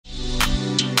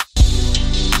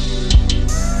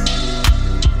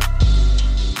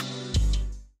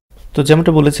তো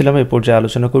যেমনটা বলেছিলাম এই পর্যায়ে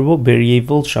আলোচনা করব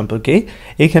ভেরিয়েবল সম্পর্কে।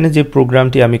 এখানে যে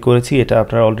প্রোগ্রামটি আমি করেছি এটা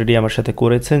আপনারা অলরেডি আমার সাথে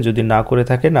করেছেন, যদি না করে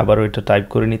থাকেন আবারও এটা টাইপ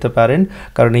করে নিতে পারেন,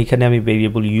 কারণ এইখানে আমি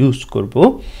ভেরিয়েবল ইউজ করব।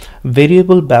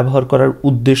 ভেরিয়েবল ব্যবহার করার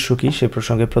উদ্দেশ্য কি সে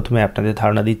প্রসঙ্গে প্রথমে আপনাদের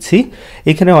ধারণা দিচ্ছি।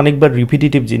 এখানে অনেকবার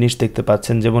রিপিটিটিভ জিনিস দেখতে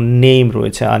পাচ্ছেন, যেমন নেম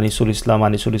রয়েছে আনিসুল ইসলাম,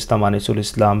 আনিসুল ইসলাম, আনিসুল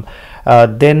ইসলাম।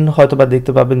 দেন হয়তোবা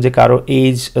দেখতে পাবেন যে কারো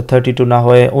এজ 32 না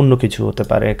হয়ে অন্য কিছু হতে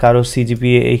পারে, কারো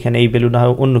সিজিপিএ এইখানে এই ভ্যালু না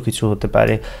হয়ে অন্য কিছু হতে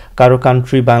পারে, কারো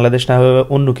কান্ট্রি বাংলাদেশ না হয়ে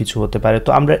অন্য কিছু হতে পারে। তো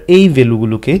আমরা এই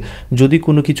ভ্যালুগুলোকে যদি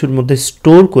কোনো কিছুর মধ্যে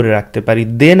স্টোর করে রাখতে পারি,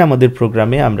 দেন আমাদের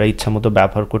প্রোগ্রামে আমরা ইচ্ছামতো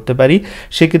ব্যবহার করতে পারি,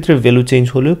 সেক্ষেত্রে ভ্যালু চেঞ্জ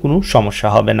হলেও কোনো সমস্যা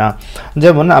হবে না।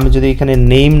 যেমন আমি যদি এখানে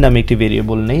নেম নামে একটি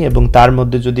ভেরিয়েবল নেই এবং তার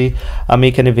মধ্যে যদি আমি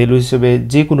এখানে ভ্যালু হিসেবে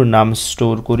যে কোনো নাম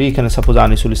স্টোর করি, এখানে সাপোজ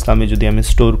আনিসুল ইসলামে যদি আমি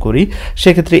স্টোর করি,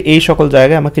 সেক্ষেত্রে এই সকল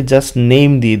জায়গায় আমাকে জাস্ট নেম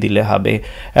দিয়ে দিলে হবে।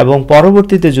 এবং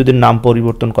পরবর্তীতে যদি নাম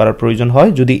পরিবর্তন করার প্রয়োজন হয়,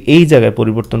 যদি এই জায়গায়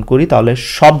পরিবর্তন করি তাহলে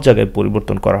সব জায়গায়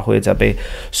পরিবর্তন করা হয়ে যাবে।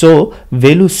 সো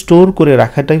ভ্যালু স্টোর করে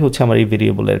রাখাটাই হচ্ছে আমার এই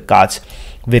ভেরিয়েবলের কাজ।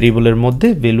 ভেরিয়েবলের মধ্যে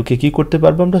ভ্যালুকে কি করতে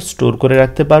পারবো, আমরা স্টোর করে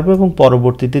রাখতে পারবো এবং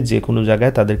পরবর্তীতে যে কোনো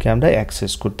জায়গায় তাদেরকে আমরা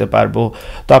অ্যাক্সেস করতে পারবো।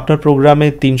 তো আপনার প্রোগ্রামে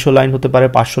 300 লাইন হতে পারে,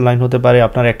 500 লাইন হতে পারে,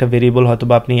 আপনার একটা ভেরিয়েবল হয়তো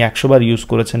বা আপনি 100 বার ইউজ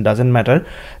করেছেন, ডাজেন্ট ম্যাটার,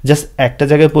 জাস্ট একটা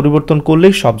জায়গায় পরিবর্তন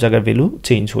করলেই সব জায়গায় ভ্যালু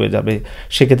চেঞ্জ হয়ে যাবে।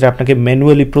 সেক্ষেত্রে আপনাকে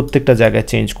ম্যানুয়ালি প্রত্যেকটা জায়গায়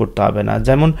চেঞ্জ করতে হবে না।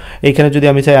 যেমন এইখানে যদি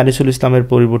আমি চাই আনিসুল ইসলামের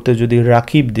পরিবর্তে যদি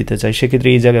রাকিব দিতে চাই, সেক্ষেত্রে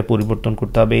এই জায়গায় পরিবর্তন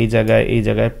করতে হবে, এই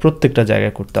জায়গায় প্রত্যেকটা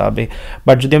জায়গায় করতে হবে।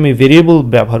 বাট যদি আমি ভেরিয়েবল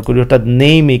ব্যবহার করি, অর্থাৎ নেম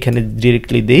এইখানে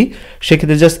ডিরেক্টলি দেই,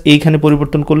 সেক্ষেত্রে জাস্ট এইখানে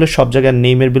পরিবর্তন করলে সব জায়গায়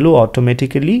নেমের ভ্যালু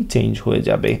অটোমেটিক্যালি চেঞ্জ হয়ে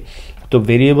যাবে। তো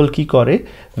ভেরিয়েবল কি করে,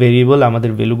 ভেরিয়েবল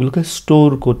আমাদের ভ্যালুগুলোকে স্টোর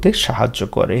করতে সাহায্য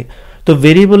করে। তো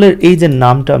ভেরিয়েবলের এই যে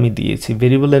নামটা আমি দিয়েছি,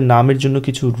 ভেরিয়েবলের নামের জন্য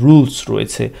কিছু রুলস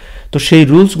রয়েছে। তো সেই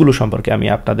রুলসগুলো সম্পর্কে আমি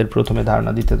আপনাদের প্রথমে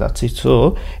ধারণা দিতে যাচ্ছি। সো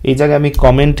এই জায়গায় আমি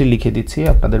কমেন্টে লিখে দিচ্ছি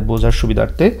আপনাদের বোঝার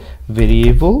সুবিধার্থে,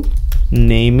 variable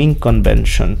naming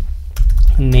convention,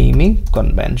 naming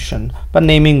convention বা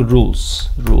নেমিং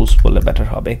রুলস বললে বেটার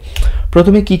হবে।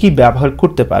 প্রথমে কি কি ব্যবহার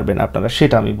করতে পারবেন আপনারা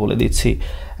সেটা আমি বলে দিচ্ছি।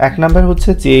 এক নাম্বার হচ্ছে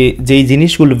যেই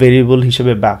জিনিসগুলো ভেরিয়েবল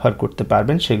হিসেবে ব্যবহার করতে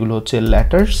পারবেন সেগুলো হচ্ছে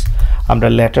লেটার্স। আমরা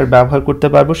লেটার ব্যবহার করতে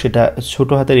পারবো, সেটা ছোট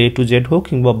হাতের A to Z হোক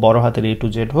কিংবা বড় হাতের A to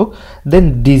Z হোক। দেন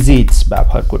ডিজিটস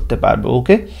ব্যবহার করতে পারবো,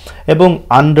 ওকে। এবং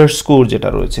আন্ডারস্কোর যেটা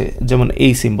রয়েছে, যেমন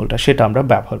এই সিম্বলটা, সেটা আমরা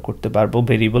ব্যবহার করতে পারবো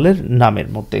ভেরিয়েবলের নামের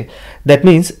মধ্যে। দ্যাট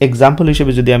মিনস এক্সাম্পল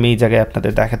হিসেবে যদি আমি এই জায়গায়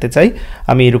আপনাদের দেখাতে চাই,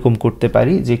 আমি এরকম করতে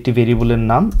পারি যে একটি ভেরিয়েবলের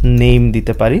নাম নেম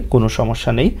দিতে পারি, কোনো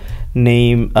সমস্যা নেই।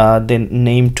 নেম, দেন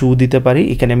নেম 2 দিতে পারি।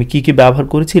 এখানে আমি কি কি ব্যবহার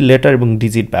করেছি, লেটার এবং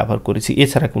ডিজিট ব্যবহার করেছি,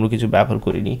 এছাড়া কোনো কিছু ব্যবহার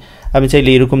করিনি। আমি চাইলে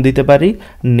এরকম দিতে পারি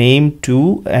নেম 2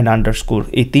 অ্যান্ড আন্ডারস্কোর।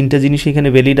 এই তিনটা জিনিস এখানে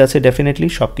ভ্যালিড আছে ডেফিনেটলি,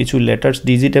 সব কিছু লেটার্স,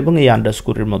 ডিজিট এবং এই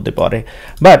আন্ডারস্কোরের মধ্যে পড়ে।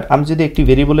 বাট আমি যদি একটি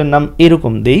ভেরিয়েবলের নাম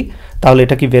এরকম দেই, তাহলে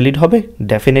এটা কি ভ্যালিড হবে?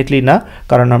 ডেফিনেটলি না,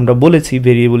 কারণ আমরা বলেছি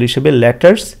ভেরিয়েবল হিসেবে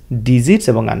লেটার্স, ডিজিটস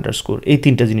এবং আন্ডারস্কোর এই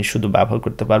তিনটা জিনিস শুধু ব্যবহার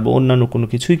করতে পারবো, অন্যান্য কোনো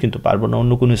কিছুই কিন্তু পারবো না,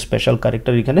 অন্য কোনো স্পেশাল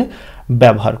ক্যারেক্টার এখানে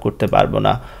ব্যবহার করতে পারবো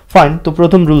না। ফাইন, তো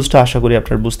প্রথম রুলসটা আশা করি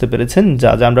আপনারা বুঝতে পেরেছেন।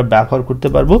 যা যা আমরা ব্যবহার করতে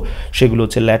পারবো সেগুলো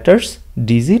হচ্ছে লেটার্স,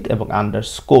 ডিজিট এবং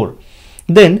underscore.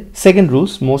 Then second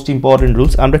rules, most important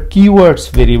rules, আমরা কিওয়ার্ডস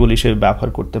ভেরিয়েবল হিসেবে ব্যবহার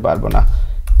করতে পারবো না।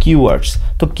 কিওয়ার্ডস,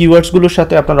 তো কিওয়ার্ডসগুলোর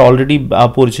সাথে আপনারা অলরেডি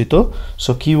পরিচিত।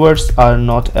 So keywords are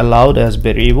not allowed as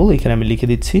variable, এখানে আমি লিখে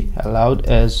দিচ্ছি অ্যালাউড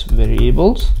অ্যাজ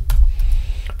ভেরিয়েবলস।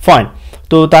 ফাইন,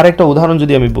 তো তার একটা উদাহরণ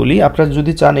যদি আমি বলি, আপনারা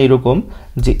যদি চান এইরকম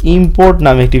যে ইম্পোর্ট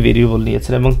নামে একটি ভেরিয়েবল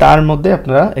নিয়েছেন এবং তার মধ্যে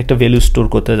আপনারা একটা ভ্যালু স্টোর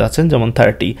করতে যাচ্ছেন, যেমন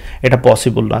 30, এটা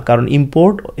পসিবল না, কারণ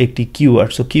ইম্পোর্ট একটি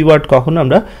কিওয়ার্ড। সো কিওয়ার্ড কখনো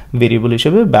আমরা ভেরিয়েবল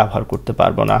হিসেবে ব্যবহার করতে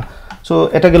পারবো না। সো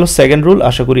এটা গেল সেকেন্ড রুল,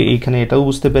 আশা করি এইখানে এটাও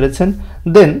বুঝতে পেরেছেন।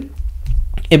 দেন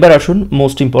এবার আসুন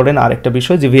মোস্ট ইম্পর্টেন্ট আরেকটা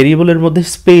বিষয়, যে ভেরিয়েবলের মধ্যে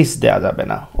স্পেস দেওয়া যাবে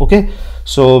না, ওকে।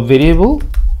 So variable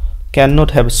can not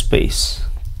have space,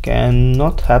 can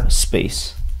not have space.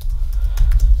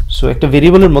 So একটা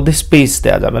ভেরিয়েবলের মধ্যে স্পেস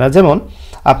দেওয়া যাবে না। যেমন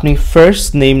আপনি ফার্স্ট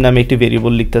নেম নামে একটি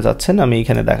ভেরিয়েবল লিখতে চাচ্ছেন, আমি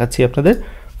এখানে দেখাচ্ছি আপনাদের,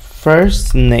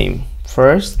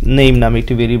 ফার্স্ট নেম নামে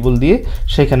একটি ভেরিয়েবল দিয়ে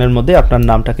সেখানের মধ্যে আপনার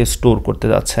নামটাকে স্টোর করতে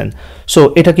যাচ্ছেন। সো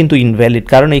এটা কিন্তু ইনভ্যালিড,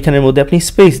 কারণ এখানের মধ্যে আপনি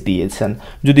স্পেস দিয়েছেন।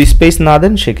 যদি স্পেস না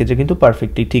দেন সেক্ষেত্রে কিন্তু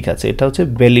পারফেক্টলি ঠিক আছে, এটা হচ্ছে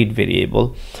ভ্যালিড ভেরিয়েবল।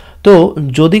 তো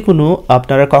যদি কোনো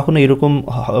আপনারা কখনো এরকম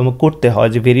করতে হয়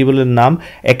যে ভেরিয়েবলের নাম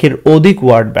একের অধিক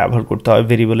ওয়ার্ড ব্যবহার করতে হয়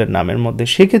ভেরিয়েবলের নামের মধ্যে,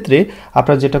 সেক্ষেত্রে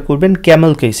আপনারা যেটা করবেন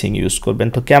ক্যামেল কেসিং ইউজ করবেন।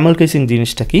 তো ক্যামেল কেসিং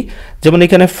জিনিসটা কি, যেমন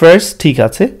এখানে ফার্স্ট ঠিক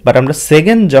আছে, বাট আমরা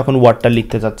সেকেন্ড যখন ওয়ার্ডটা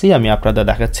লিখতে যাচ্ছি, আমি আপনাদের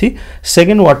দেখাচ্ছি,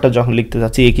 সেকেন্ড ওয়ার্ডটা যখন লিখতে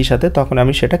যাচ্ছি একই সাথে, তখন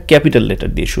আমি সেটা ক্যাপিটাল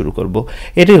লেটার দিয়ে শুরু করব।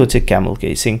 এটাই হচ্ছে ক্যামেল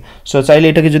কেসিং। সো চাইলে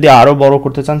এটাকে যদি আরও বড়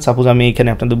করতে চান, সাপোজ আমি এখানে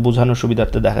আপনাদের বোঝানোর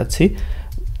সুবিধার্থে দেখাচ্ছি,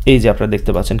 এই যে আপনারা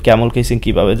দেখতে পাচ্ছেন ক্যামেল কেসিং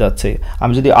কিভাবে যাচ্ছে।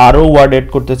 আমি যদি আরও ওয়ার্ড অ্যাড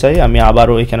করতে চাই আমি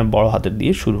আবারও এখানে বড় হাতের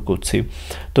দিয়ে শুরু করছি।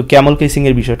 তো ক্যামেল কেসিং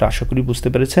এর বিষয়টা আশা করি বুঝতে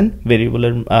পেরেছেন।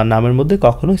 ভেরিয়েবলের নামের মধ্যে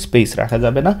কখনো স্পেস রাখা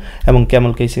যাবে না, এবং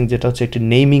ক্যামেল কেসিং যেটা হচ্ছে একটি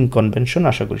নেমিং কনভেনশন,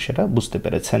 আশা করি সেটা বুঝতে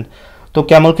পেরেছেন। তো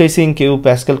ক্যামেল কেসিং কেউ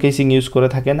প্যাসকেল কেসিং ইউজ করে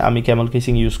থাকেন, আমি ক্যামেল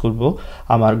কেসিং ইউজ করব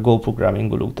আমার গো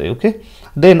প্রোগ্রামিংগুলোতে। ওকে,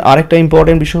 দেন আরেকটা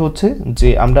ইম্পর্টেন্ট বিষয় হচ্ছে যে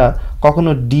আমরা কখনো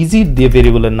ডিজিট দিয়ে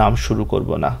ভেরিয়েবলের নাম শুরু করব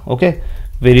না। ওকে,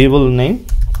 variable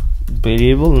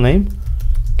name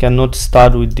cannot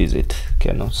start with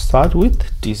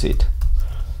digit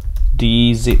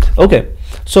okay.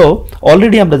 So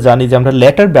already আমরা জানি যে আমরা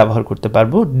লেটার ব্যবহার করতে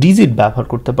পারবো, ডিজিট ব্যবহার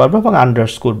করতে পারবো এবং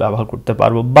আন্ডারস্কোর ব্যবহার করতে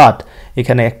পারবো, বাট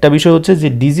এখানে একটা বিষয় হচ্ছে যে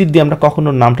ডিজিট দিয়ে আমরা কখনো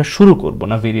নামটা শুরু করব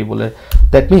না ভেরিয়েবলের।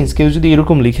 দ্যাট মিনস কেউ যদি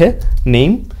এরকম লিখে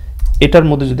নেম, এটার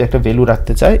মধ্যে যদি একটা ভ্যালু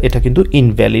রাখতে চায় এটা কিন্তু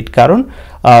ইনভ্যালিড, কারণ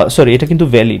এটা কিন্তু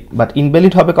ভ্যালিড, বাট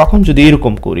ইনভ্যালিড হবে কখন, যদি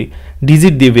এরকম করি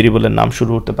ডিজিট দিয়ে ভেরিয়েবলের নাম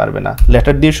শুরু হতে পারবে না,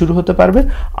 লেটার দিয়ে শুরু হতে পারবে,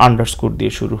 আন্ডারস্কোর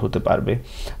দিয়ে শুরু হতে পারবে।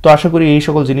 তো আশা করি এই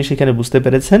সকল জিনিস এখানে বুঝতে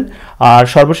পেরেছেন। আর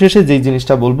সর্বশেষে যেই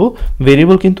জিনিসটা বলবো,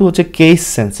 ভেরিয়েবল কিন্তু হচ্ছে কেস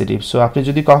সেন্সিটিভ। সো আপনি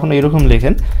যদি কখনো এরকম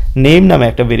লেখেন নেম নামে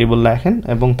একটা ভেরিয়েবল লেখেন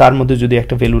এবং তার মধ্যে যদি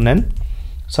একটা ভ্যালু নেন,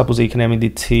 সাপোজ এইখানে আমি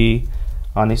দিচ্ছি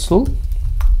আনিসুল,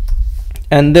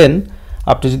 অ্যান্ড দেন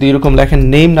আপনি যদি এরকম লেখেন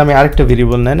নেম নামে আরেকটা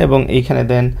ভেরিয়েবল নেন এবং এইখানে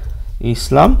দেন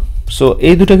ইসলাম, সো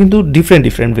এই দুটো কিন্তু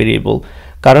ডিফারেন্ট ভেরিয়েবল,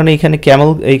 কারণ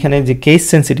এইখানে যে কেস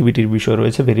সেন্সিটিভিটির বিষয়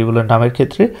রয়েছে ভেরিয়েবলের নামের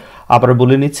ক্ষেত্রে। আবার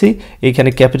বলে নিচ্ছি, এইখানে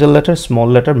capital letter small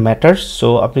letter matters. So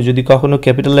আপনি যদি কখনো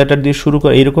ক্যাপিটাল লেটার দিয়ে শুরু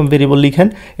করে এইরকম ভেরিয়েবল লিখেন,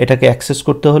 এটাকে অ্যাক্সেস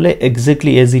করতে হলে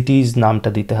এক্স্যাক্টলি এজ ইট ইজ নামটা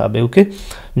দিতে হবে। ওকে,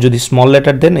 যদি স্মল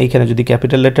লেটার দেন, এইখানে যদি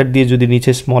ক্যাপিটাল লেটার দিয়ে যদি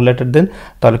নিচে স্মল লেটার দেন,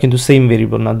 তাহলে কিন্তু সেম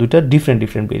ভেরিয়েবল না, দুইটা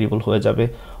ডিফারেন্ট ভেরিয়েবল হয়ে যাবে।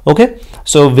 ওকে,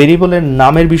 সো ভেরিয়েবলের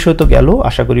নামের বিষয় তো গেল।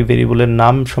 আশা করি ভেরিয়েবলের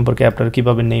নাম সম্পর্কে আপনারা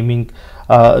কীভাবে নেমিং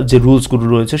যে রুলসগুলো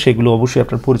রয়েছে সেগুলো অবশ্যই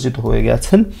আপনার পরিচিত হয়ে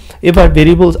গেছেন। এবার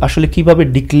ভেরিয়েবল আসলে কিভাবে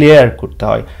ডিক্লেয়ার করতে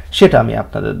হয় সেটা আমি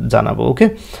আপনাদের জানাবো। ওকে,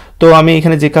 তো আমি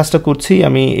এখানে যে কাজটা করছি,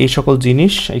 আমি এই সকল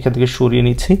জিনিস এখান থেকে সরিয়ে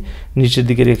নিচ্ছি, নিচের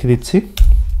দিকে রেখে দিচ্ছি,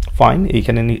 ফাইন,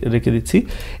 এইখানে রেখে দিচ্ছি।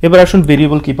 এবার আসুন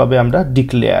ভেরিয়েবল কিভাবে আমরা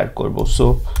ডিক্লেয়ার করব। So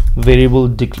variable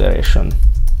declaration.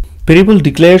 Variable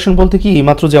declaration বলতে কি,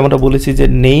 এইমাত্র যে আমরা বলেছি যে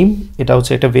নেম এটা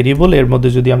হচ্ছে একটা ভেরিয়েবল, এর মধ্যে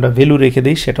যদি আমরা ভ্যালু রেখে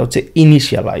দিই সেটা হচ্ছে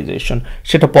ইনিশিয়ালাইজেশন,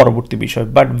 সেটা পরবর্তী বিষয়।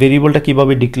 বাট ভেরিয়েবলটা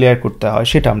কিভাবে ডিক্লেয়ার করতে হয়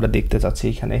সেটা আমরা দেখতে চাচ্ছি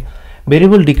এখানে।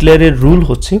 ভেরিয়েবল ডিক্লেয়ারের রুল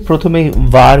হচ্ছে প্রথমে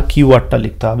var কিওয়ার্ডটা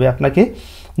লিখতে হবে আপনাকে,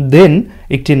 দেন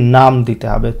একটি নাম দিতে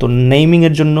হবে। তো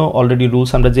নেমিংয়ের জন্য অলরেডি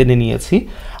রুলস আমরা জেনে নিয়েছি।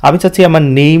 আমি চাচ্ছি আমার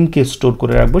নেমকে স্টোর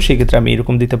করে রাখবো, সেক্ষেত্রে আমি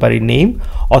এরকম দিতে পারি নেম,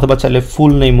 অথবা চাইলে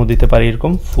ফুল নেমও দিতে পারি,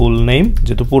 এরকম ফুল নেম,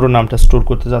 যেহেতু পুরো নামটা স্টোর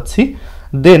করতে যাচ্ছি।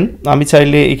 দেন আমি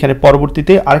চাইলে এখানে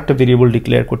পরবর্তীতে আরেকটা ভেরিয়েবল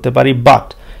ডিক্লেয়ার করতে পারি, বাট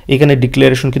এখানে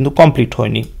ডিক্লারেশন কিন্তু কমপ্লিট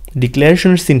হয়নি।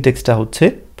 ডিক্লারেশনের সিনট্যাক্সটা হচ্ছে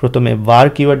প্রথমে var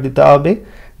কিওয়ার্ড দিতে হবে,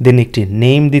 দেন একটি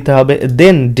নেম দিতে হবে,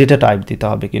 দেন ডেটা টাইপ দিতে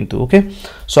হবে কিন্তু। ওকে,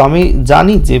 সো আমি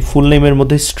জানি যে ফুল নেমের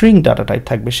মধ্যে স্ট্রিং ডাটা টাইপ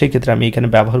থাকবে, সেই ক্ষেত্রে আমি এখানে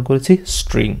ব্যবহার করেছি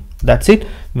string. That's it,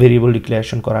 variable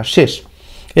declaration করা শেষ।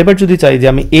 এবার যদি চাই যে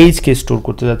আমি এইজকে স্টোর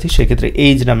করতে যাচ্ছি, সেক্ষেত্রে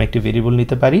এইজ নামে একটি ভেরিয়েবল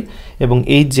নিতে পারি, এবং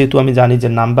এইজ যেহেতু আমি জানি যে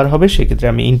নাম্বার হবে, সেক্ষেত্রে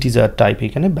আমি ইন্টিজার টাইপ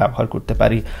এখানে ব্যবহার করতে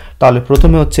পারি। তাহলে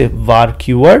প্রথমে হচ্ছে var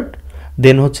কিওয়ার্ড,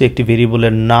 দেন হচ্ছে একটি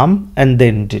ভেরিয়েবলের নাম, অ্যান্ড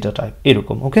দেন ডেটা টাইপ,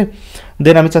 এরকম। ওকে,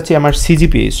 দেন আমি চাচ্ছি আমার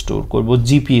সিজিপিএ স্টোর করব,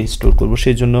 জিপিএ স্টোর করব,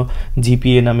 সেই জন্য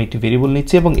জিপিএ নামে একটি ভেরিয়েবল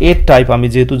নিচ্ছি, এবং এর টাইপ আমি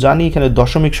যেহেতু জানি এখানে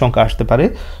দশমিক সংখ্যা আসতে পারে,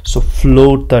 সো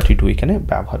ফ্লোট 32 এখানে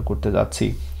ব্যবহার করতে যাচ্ছি।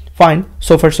 Fine,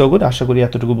 so far so good, আশা করি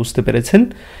এতটুকু বুঝতে পেরেছেন।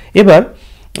 এবার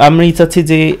আমি চাচ্ছি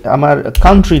যে আমার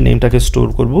কান্ট্রি নেমটাকে স্টোর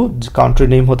করব। কান্ট্রি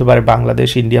নেম হতে পারে বাংলাদেশ,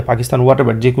 ইন্ডিয়া, পাকিস্তান,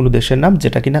 হোয়াটএভার, যে কোনো দেশের নাম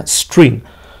যেটা কিনা স্ট্রিং।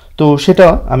 তো সেটা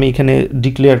আমি এখানে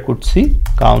ডিক্লেয়ার করছি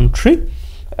country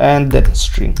and then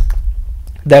string,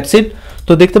 that's it.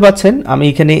 তো দেখতে পাচ্ছেন আমি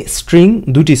এখানে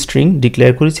দুটি স্ট্রিং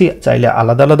ডিক্লেয়ার করেছি, চাইলে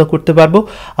আলাদা আলাদা করতে পারবো,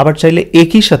 আবার চাইলে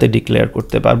একই সাথে ডিক্লেয়ার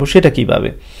করতে পারবো। সেটা কিভাবে,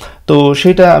 তো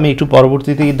সেটা আমি একটু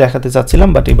পরবর্তীতে দেখাতে চাচ্ছিলাম,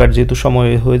 বাট এবার যেহেতু সময়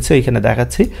হয়েছে এখানে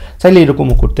দেখাচ্ছি। চাইলে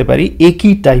এরকমও করতে পারি,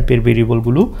 একই টাইপের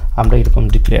ভেরিয়েবলগুলো আমরা এরকম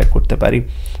ডিক্লেয়ার করতে পারি।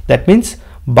 That means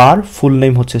bar full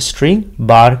name হচ্ছে স্ট্রিং,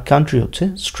 বার কান্ট্রি হচ্ছে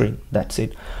স্ট্রিং, দ্যাটস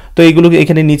ইট। তো এইগুলোকে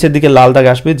এখানে নিচের দিকে লাল দাগ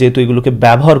আসবে, যেহেতু এগুলোকে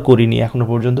ব্যবহার করিনি এখনো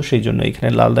পর্যন্ত, সেই জন্য এখানে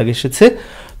লাল দাগ এসেছে।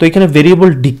 তো এখানে ভেরিয়েবল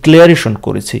ডিক্লারেশন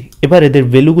করেছি, এবার এদের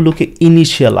ভ্যালুগুলোকে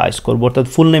ইনিশিয়ালাইজ করবো, অর্থাৎ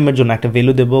ফুল নেমের জন্য একটা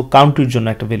ভ্যালু দেবো, কান্ট্রির জন্য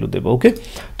একটা ভ্যালু দেবো। ওকে,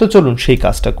 তো চলুন সেই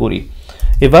কাজটা করি।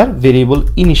 এবার ভেরিয়েবল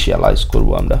ইনিশিয়ালাইজ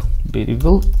করবো আমরা,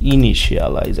 ভেরিয়েবল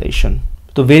ইনিশিয়ালাইজেশন।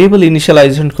 তো ভেরিয়েবল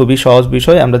ইনিশিয়ালাইজেশন খুবই সহজ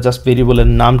বিষয়, আমরা জাস্ট ভেরিয়েবলের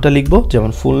নামটা লিখবো,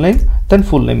 যেমন ফুল নেম, দেন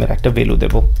ফুল নেমের একটা ভ্যালু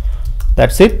দেবো,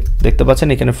 দ্যাটস ইট। দেখতে পাচ্ছেন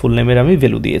এখানে ফুল নেমের আমি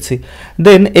ভ্যালু দিয়েছি।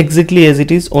 দেন এক্স্যাক্টলি এজ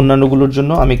ইট ইজ অন্যান্যগুলোর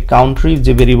জন্য আমি কান্ট্রি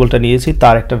যে ভেরিয়েবলটা নিয়েছি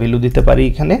তার একটা ভ্যালু দিতে পারি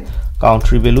এখানে,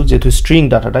 কাউন্ট্রি ভ্যালু যেহেতু স্ট্রিং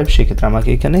ডাটা টাইপ সেক্ষেত্রে আমাকে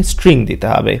এখানে স্ট্রিং দিতে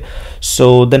হবে সো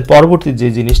দেন পরবর্তী যে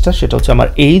জিনিসটা সেটা হচ্ছে আমার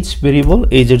এজ ভেরিয়েবল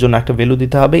এজের জন্য একটা ভ্যালু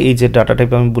দিতে হবে এজের ডাটা টাইপ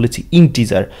আমি বলেছি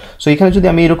ইন্টিজার সো এখানে যদি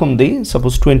আমি এরকম দিই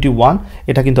সাপোজ 21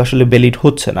 এটা কিন্তু আসলে ভ্যালিড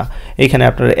হচ্ছে না এখানে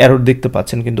আপনারা এরর দেখতে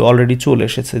পাচ্ছেন কিন্তু অলরেডি চলে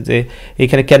এসেছে যে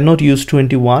এখানে ক্যান নট ইউজ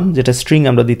 21 যেটা স্ট্রিং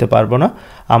আমরা দিতে পারবো না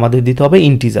আমাদের দিতে হবে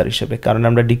ইন্টিজার হিসেবে কারণ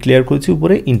আমরা ডিক্লেয়ার করেছি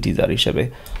উপরে ইন্টিজার হিসেবে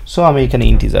সো আমি এখানে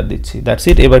ইন্টিজার দিচ্ছি দ্যাটস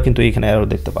ইট এবার কিন্তু এখানে এরর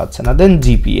দেখতে পাচ্ছেন না দেন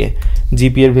জিপিএ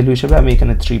এর ভ্যালু হিসেবে আমি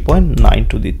এখানে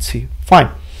 3.92 দিচ্ছি ফাইন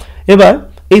এবার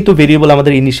এই তো ভেরিয়েবল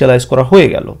আমাদের ইনিশিয়ালাইজ করা হয়ে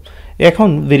গেল এখন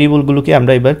ভেরিয়েবলগুলোকে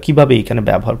আমরা এবার কিভাবে এখানে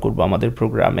ব্যবহার করব আমাদের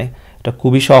প্রোগ্রামে এটা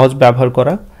খুবই সহজ ব্যবহার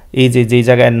করা এই যে যেই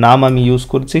জায়গায় নাম আমি ইউজ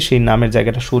করছি সেই নামের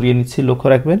জায়গাটা সরিয়ে নিচ্ছি লক্ষ্য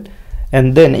রাখবেন এন্ড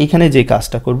দেন এখানে যে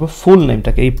কাজটা করব ফুল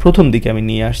নেমটাকে এই প্রথম দিকে আমি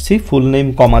নিয়ে আসছি ফুল নেম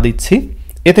কমা দিচ্ছি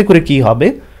এতে করে কি হবে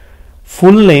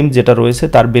ফুল নেম যেটা রয়েছে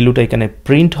তার ভ্যালুটা এখানে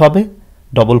প্রিন্ট হবে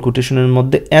ডবল কোটেশনের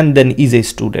মধ্যে and then is a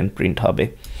student print হবে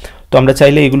তো আমরা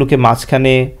চাইলে এগুলোকে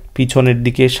মাঝখানে পিছনের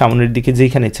দিকে সামনের দিকে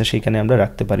যেখানে ইচ্ছা সেখানে আমরা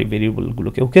রাখতে পারি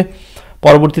ভেরিয়েবলগুলোকে ওকে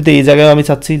পরবর্তীতে এই জায়গায় আমি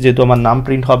চাচ্ছি যেহেতু আমার নাম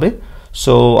প্রিন্ট হবে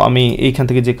সো আমি এইখান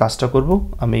থেকে যে কাজটা করব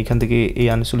আমি এইখান থেকে এই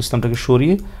আনিসুল ইসলামটাকে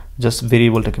সরিয়ে জাস্ট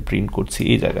ভেরিয়েবলটাকে প্রিন্ট করছি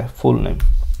এই জায়গায় ফুল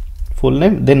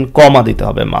নেম দেন কমা দিতে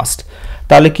হবে মাস্ট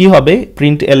তাহলে কি হবে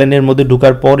প্রিন্ট এলএন এর মধ্যে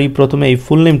ঢোকার পরই প্রথমে এই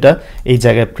ফুল নেমটা এই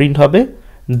জায়গায় প্রিন্ট হবে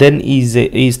দেন ইজ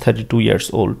 32 ইয়ার্স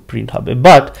ওল্ড প্রিন্ট হবে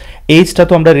বাট এইজটা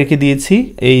তো আমরা রেখে দিয়েছি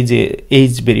এই যে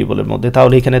এইজ ভেরিয়েবলের মধ্যে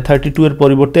তাহলে এখানে 32 এর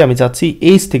পরিবর্তে আমি চাচ্ছি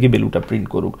এইজ থেকে ভ্যালুটা প্রিন্ট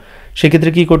করুক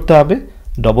সেক্ষেত্রে কি করতে হবে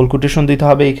ডবল কোটেশন দিতে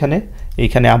হবে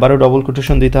এইখানে আবারও ডবল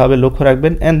কোটেশন দিতে হবে লক্ষ্য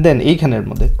রাখবেন এন্ড দেন এইখানের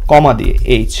মধ্যে কমা দিয়ে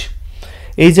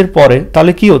এইজের পরে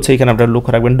তাহলে কি হচ্ছে এখানে আপনারা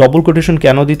লক্ষ্য রাখবেন ডবল কোটেশন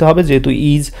কেন দিতে হবে যেহেতু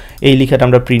ইজ এই লেখাটা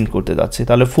আমরা প্রিন্ট করতে যাচ্ছি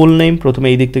তাহলে ফুল নেম প্রথমে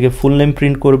এই দিক থেকে ফুল নেম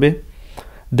প্রিন্ট করবে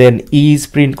দেন ইজ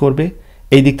প্রিন্ট করবে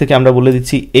এই দিক থেকে আমরা বলে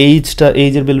দিচ্ছি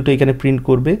এইজের ভ্যালুটা এখানে প্রিন্ট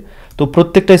করবে তো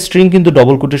প্রত্যেকটা স্ট্রিং কিন্তু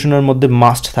ডবল কোটেশনের মধ্যে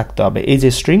মাস্ট থাকতে হবে এই যে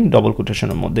স্ট্রিং ডবল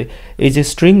কোটেশনের মধ্যে এই যে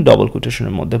স্ট্রিং ডবল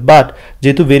কোটেশনের মধ্যে বাট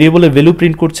যেহেতু ভেরিয়েবলের ভ্যালু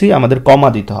প্রিন্ট করছি আমাদের কমা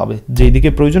দিতে হবে যেই দিকে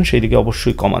প্রয়োজন সেই দিকে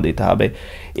অবশ্যই কমা দিতে হবে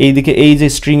এই দিকে এই যে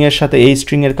স্ট্রিং এর সাথে এই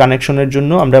স্ট্রিং এর কানেকশনের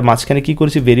জন্য আমরা মাঝখানে কি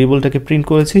করেছি ভেরিয়েবলটাকে প্রিন্ট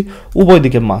করেছি উভয়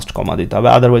দিকে মাস্ট কমা দিতে হবে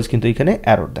আদারওয়াইজ কিন্তু এখানে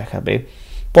এরর দেখাবে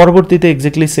পরবর্তীতে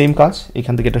এক্স্যাক্টলি সেম কাজ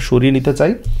এখান থেকে এটা সরিয়ে নিতে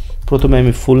চাই প্রথমে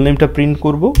আমি ফুল নেমটা প্রিন্ট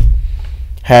করব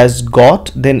হ্যাজ গট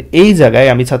দেন এই জায়গায়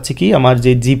আমি চাচ্ছি কি আমার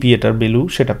যে জিপিএটার ভ্যালু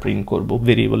সেটা প্রিন্ট করব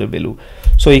ভেরিয়েবলের ভ্যালু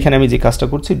সো এখানে আমি যে কাজটা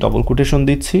করছি ডবল কোটেশন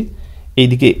দিচ্ছি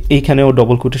এইদিকে এইখানেও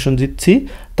ডবল কোটেশন দিচ্ছি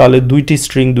তাহলে দুইটি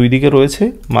স্ট্রিং দুই দিকে রয়েছে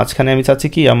মাঝখানে আমি চাচ্ছি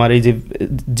কি আমার এই যে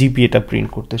জিপিএটা প্রিন্ট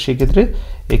করতে সেক্ষেত্রে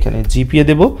এখানে জিপিএ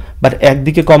দেব বাট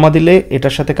একদিকে কমা দিলে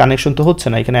এটার সাথে কানেকশন তো হচ্ছে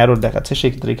না এখানে এরর দেখাচ্ছে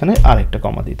সেক্ষেত্রে এখানে আরেকটা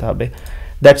কমা দিতে হবে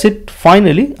দ্যাটস ইট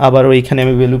ফাইনালি আবারও এখানে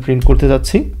আমি ভ্যালু প্রিন্ট করতে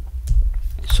যাচ্ছি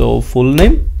so full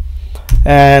name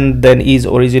and then is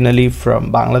originally from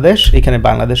Bangladesh এখানে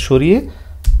বাংলাদেশ সরিয়ে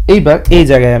এইবার এই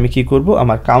জায়গায় আমি কি করব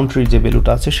আমার কাউন্ট্রির যে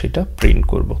ভ্যালুটা আছে সেটা প্রিন্ট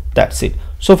করব that's it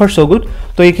so far so good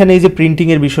তো এখানে এই যে প্রিন্টিং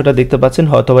এর বিষয়টা দেখতে পাচ্ছেন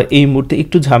হয়তোবা এই মুহূর্তে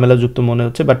একটু ঝামেলাযুক্ত মনে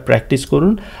হচ্ছে বাট প্র্যাকটিস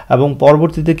করুন এবং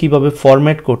পরবর্তীতে কিভাবে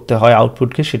ফরম্যাট করতে হয়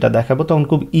আউটপুটকে সেটা দেখাবো তখন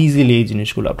খুব ইজিলি এই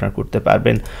জিনিসগুলো আপনারা করতে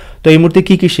পারবেন তো এই মুহূর্তে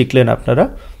কি শিখলেন আপনারা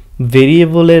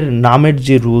ভেরিয়েবলের নামের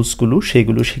যে রুলসগুলো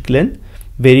সেগুলো শিখলেন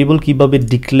ভেরিয়েবল কিভাবে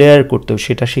ডিক্লেয়ার করতে হয়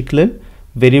সেটা শিখলেন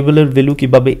ভেরিয়েবলের ভ্যালু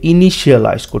কিভাবে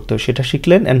ইনিশিয়ালাইজ করতে হয় সেটা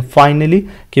শিখলেন এন্ড ফাইনালি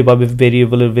কিভাবে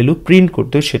ভেরিয়েবলের ভ্যালু প্রিন্ট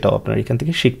করতে হয় সেটাও আপনারা এখান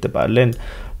থেকে শিখতে পারলেন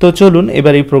তো চলুন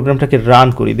এবার এই প্রোগ্রামটাকে রান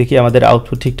করি দেখি আমাদের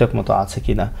আউটপুট ঠিকঠাক মতো আছে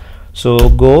কিনা সো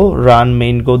গো রান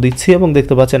মেইন গো দিচ্ছি এবং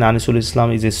দেখতে পাচ্ছেন আনিসুল ইসলাম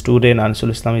is a student Anisul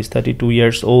Islam is 32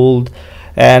 years old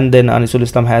and then Anisul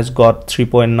Islam has got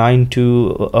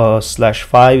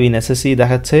 3.92/5 in SSC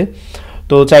দেখাচ্ছে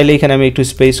তো চাইলে এখানে আমি একটু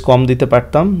স্পেস কম দিতে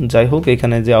পারতাম যাই হোক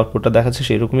এখানে যে আউটপুটটা দেখাচ্ছে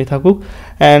সেই রকমই থাকুক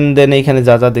এন্ড দেন এখানে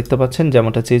যা যা দেখতে পাচ্ছেন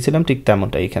যেমনটা চেয়েছিলাম ঠিক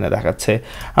তেমনটাই এখানে দেখাচ্ছে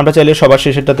আমরা চাইলে সবার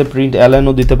শেষেরটাতে প্রিন্ট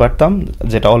এলএনও দিতে পারতাম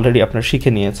যেটা অলরেডি আপনারা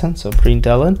শিখে নিয়েছেন সো প্রিন্ট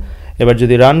এলএন এবার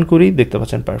যদি রান করি দেখতে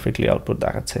পাচ্ছেন পারফেক্টলি আউটপুট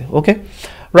দেখাচ্ছে ওকে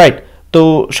রাইট তো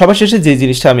সবার শেষে যে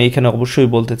জিনিসটা আমি এখানে অবশ্যই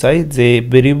বলতে চাই যে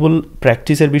ভেরিয়েবল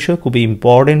প্র্যাকটিসের বিষয় খুবই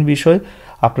ইম্পর্টেন্ট বিষয়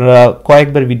আপনারা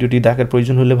কয়েকবার ভিডিওটি দেখার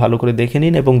প্রয়োজন হলে ভালো করে দেখে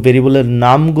নিন এবং ভেরিয়েবলের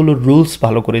নামগুলোর রুলস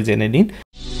ভালো করে জেনে নিন